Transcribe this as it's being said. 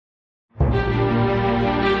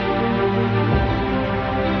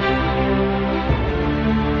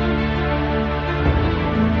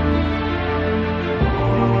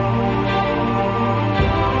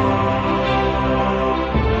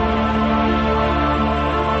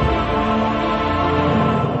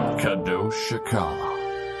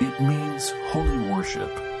Shekah. It means holy worship.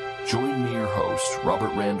 Join me, your host,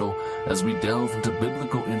 Robert Randall, as we delve into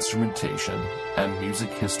biblical instrumentation and music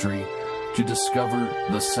history to discover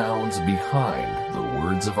the sounds behind the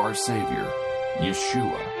words of our Savior,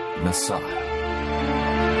 Yeshua, Messiah.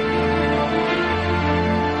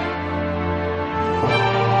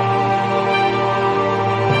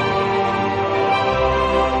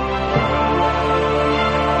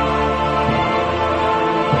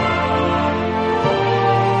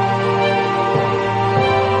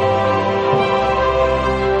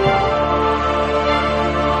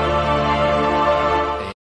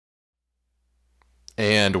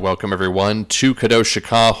 And welcome everyone to Kadosh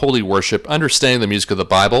Shekah, Holy Worship, Understanding the Music of the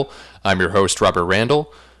Bible. I'm your host, Robert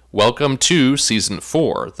Randall. Welcome to Season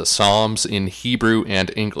 4, the Psalms in Hebrew and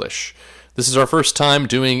English. This is our first time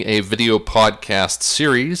doing a video podcast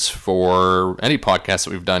series for any podcast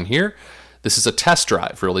that we've done here. This is a test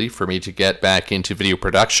drive, really, for me to get back into video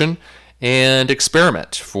production and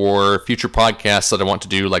experiment for future podcasts that I want to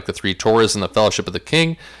do, like the Three Torahs and the Fellowship of the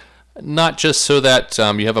King. Not just so that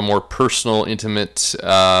you have a more personal, intimate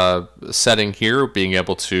setting here, being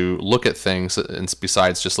able to look at things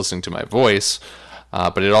besides just listening to my voice,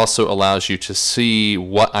 but it also allows you to see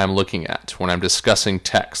what I'm looking at when I'm discussing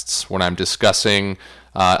texts, when I'm discussing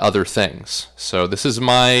other things. So this is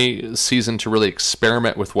my season to really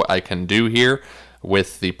experiment with what I can do here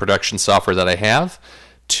with the production software that I have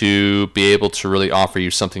to be able to really offer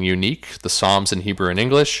you something unique, the Psalms in Hebrew and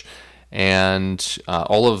English. And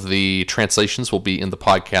all of the translations will be in the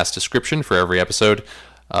podcast description for every episode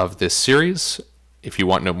of this series if you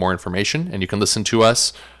want no more information. And you can listen to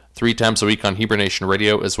us 3 times a week on Hebrew Nation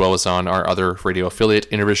Radio, as well as on our other radio affiliate,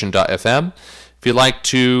 Intervision.fm. If you'd like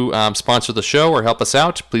to sponsor the show or help us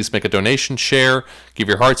out, please make a donation, share, give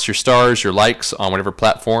your hearts, your stars, your likes on whatever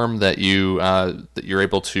platform that you're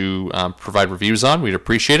able to provide reviews on. We'd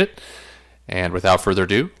appreciate it. And without further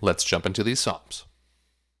ado, let's jump into these Psalms.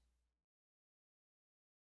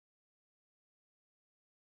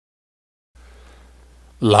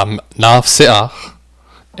 למנפסח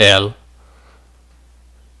אל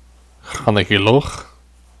חנהילוך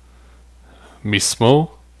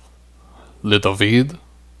משמו לדוד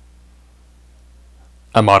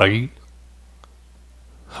אמרי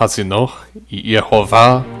חזינוך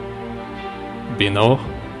יהובה בינו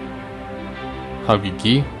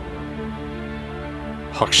הגיגי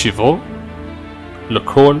הקשיבו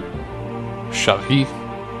לכל שרי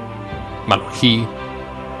מלכי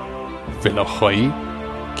ולכוי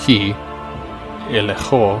כי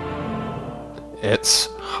אלכו עץ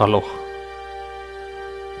חלוך.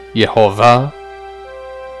 יהובה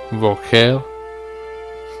בוקר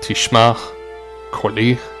תשמע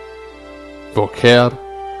קולי, בוקר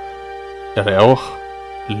ארוך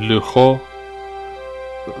לכו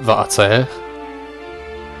ועצך,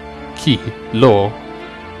 כי לא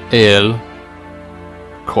אל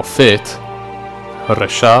כופת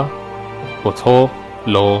רשע אותו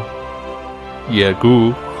לא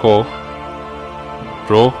יגו כה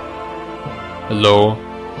רו לא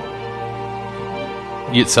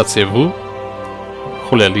יצצבו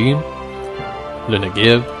חוללים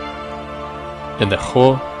לנגב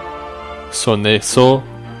אינכו שונאסו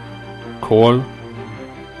כל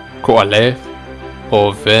כועלך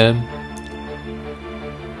אובן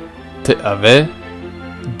תאווה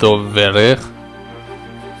דוברך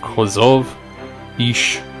כוזוב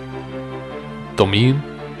איש דומין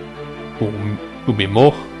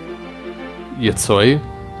וממוך יצואי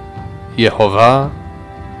יהובה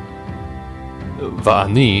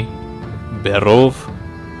ואני ברוב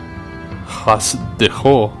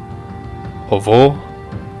חסדךו אבוא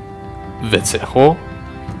וצחו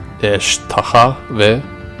אשתך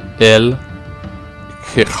ואל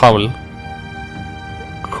כחול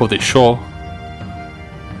קודשו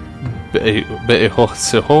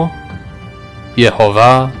באחוצהו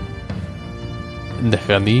יהובה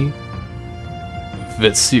נחני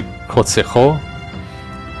וציקוצךו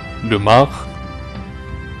למח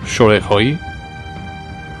שורחוי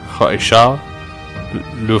חאישה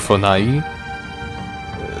לפונאי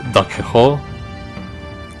דרכךו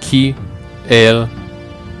כי אל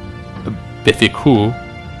בפיקו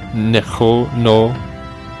נכונו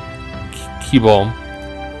קיבום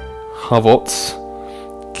חבוץ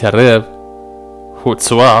קרב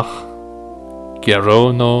הוצוח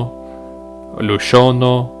גרונו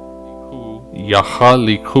לשונו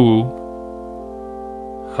יחליקו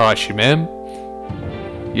חשימם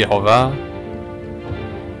יהובה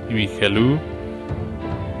ימיקלו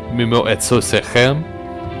ממועצותיכם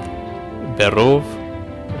ברוב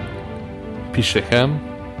פשעיכם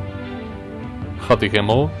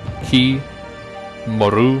חטאיכמו כי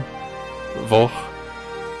מורו Voch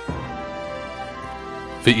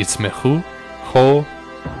ויצמחו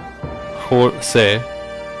כל זה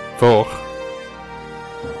Voch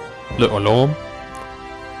לעולם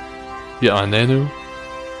יעננו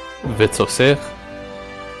ותוסך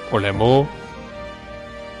עולמו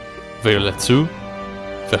וירצו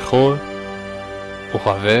וכל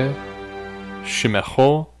אוהבי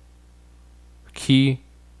שמחו כי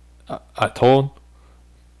אתון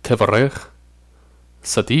תברך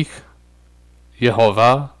צדיק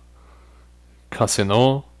יהוה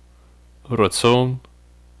כסנו רצון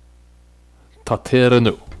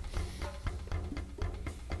תתרנו.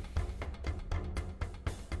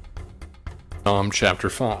 Psalm chapter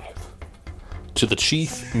 5. To the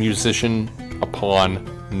chief musician upon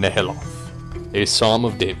Neheloth, a psalm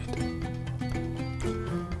of David.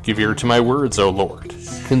 Give ear to my words, O Lord.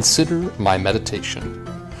 Consider my meditation.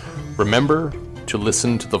 Remember to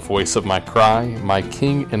listen to the voice of my cry, my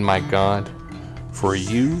King and my God. For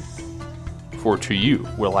to you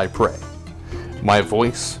will I pray. My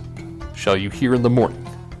voice shall you hear in the morning.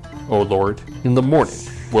 O Lord, in the morning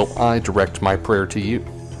will I direct my prayer to you,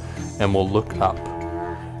 and will look up.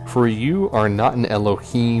 For you are not an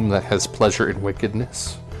Elohim that has pleasure in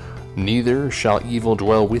wickedness, neither shall evil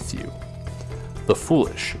dwell with you. The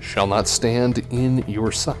foolish shall not stand in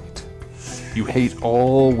your sight. You hate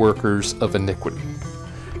all workers of iniquity.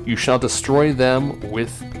 You shall destroy them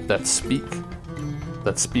with that speak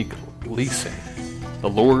leasing. The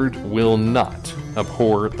Lord will not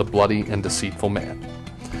abhor the bloody and deceitful man.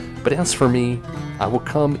 But as for me, I will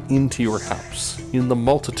come into your house in the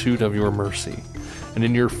multitude of your mercy, and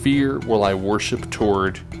in your fear will I worship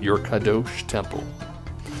toward your Kadosh temple.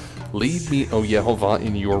 Lead me, O Yehovah,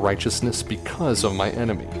 in your righteousness because of my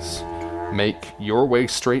enemies. Make your way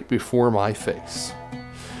straight before my face.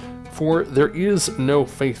 For there is no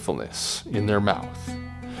faithfulness in their mouth.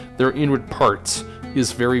 Their inward parts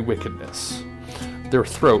is very wickedness. Their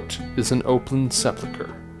throat is an open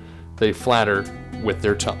sepulchre. They flatter with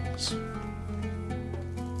their tongues.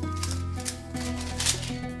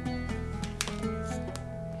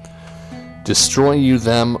 Destroy you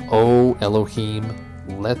them, O Elohim.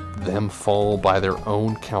 Let them fall by their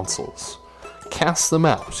own counsels. Cast them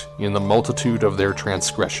out in the multitude of their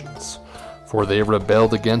transgressions, for they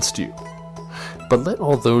rebelled against you. But let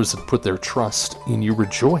all those that put their trust in you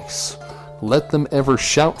rejoice. Let them ever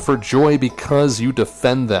shout for joy because you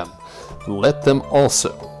defend them. Let them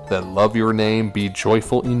also that love your name be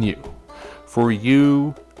joyful in you. For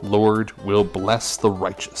you, Lord, will bless the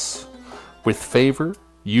righteous. With favor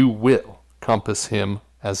you will compass him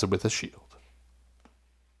as with a shield.